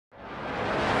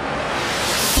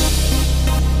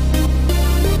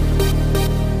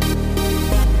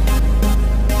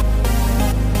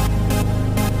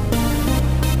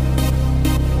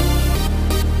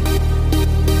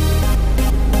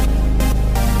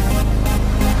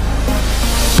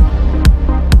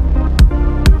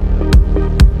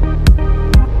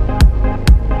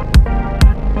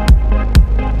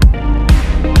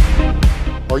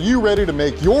you ready to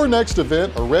make your next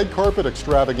event a red carpet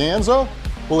extravaganza?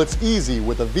 Well, it's easy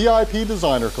with a VIP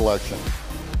Designer Collection.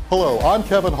 Hello, I'm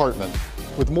Kevin Hartman.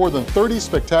 With more than 30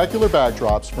 spectacular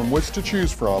backdrops from which to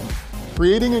choose from,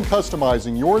 creating and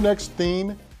customizing your next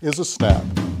theme is a snap.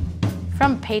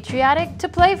 From patriotic to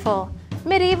playful,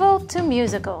 medieval to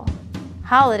musical,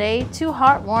 holiday to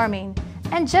heartwarming,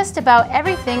 and just about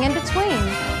everything in between.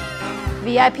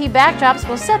 VIP backdrops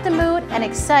will set the mood and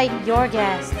excite your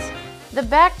guests. The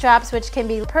backdrops, which can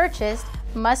be purchased,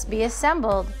 must be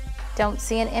assembled. Don't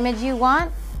see an image you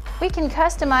want? We can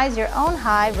customize your own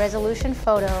high-resolution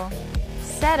photo.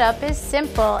 Setup is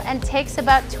simple and takes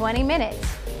about 20 minutes.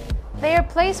 They are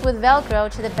placed with Velcro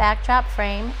to the backdrop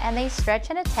frame and they stretch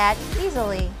and attach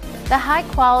easily. The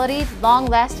high-quality,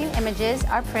 long-lasting images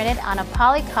are printed on a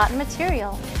poly-cotton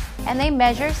material and they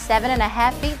measure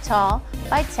 7.5 feet tall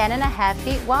by 10.5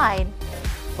 feet wide.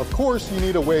 Of course, you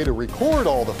need a way to record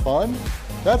all the fun.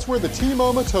 That's where the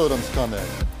T-MoMA totems come in,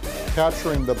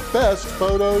 capturing the best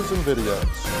photos and videos.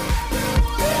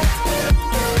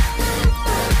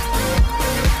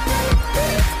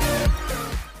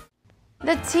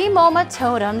 The T-MoMA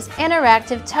Totem's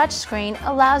interactive touchscreen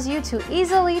allows you to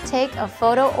easily take a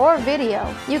photo or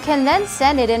video. You can then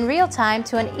send it in real time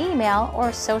to an email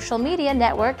or social media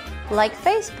network like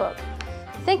Facebook.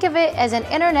 Think of it as an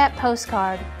internet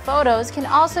postcard. Photos can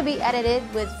also be edited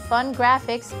with fun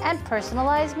graphics and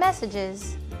personalized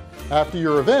messages. After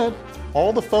your event,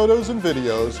 all the photos and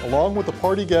videos, along with the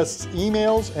party guests'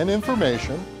 emails and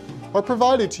information, are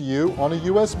provided to you on a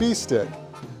USB stick,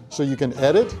 so you can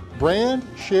edit, brand,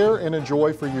 share, and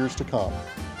enjoy for years to come.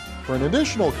 For an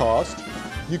additional cost,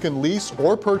 you can lease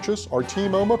or purchase our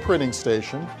T-MoMA printing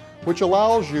station, which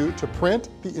allows you to print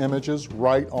the images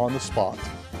right on the spot.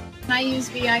 I use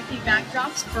VIP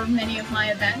backdrops for many of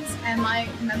my events, and my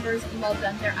members love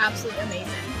them. They're absolutely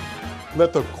amazing.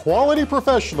 Let the quality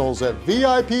professionals at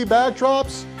VIP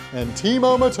Backdrops and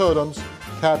T-MoMA Totems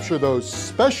capture those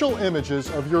special images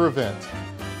of your event,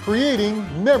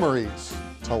 creating memories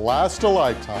to last a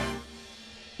lifetime.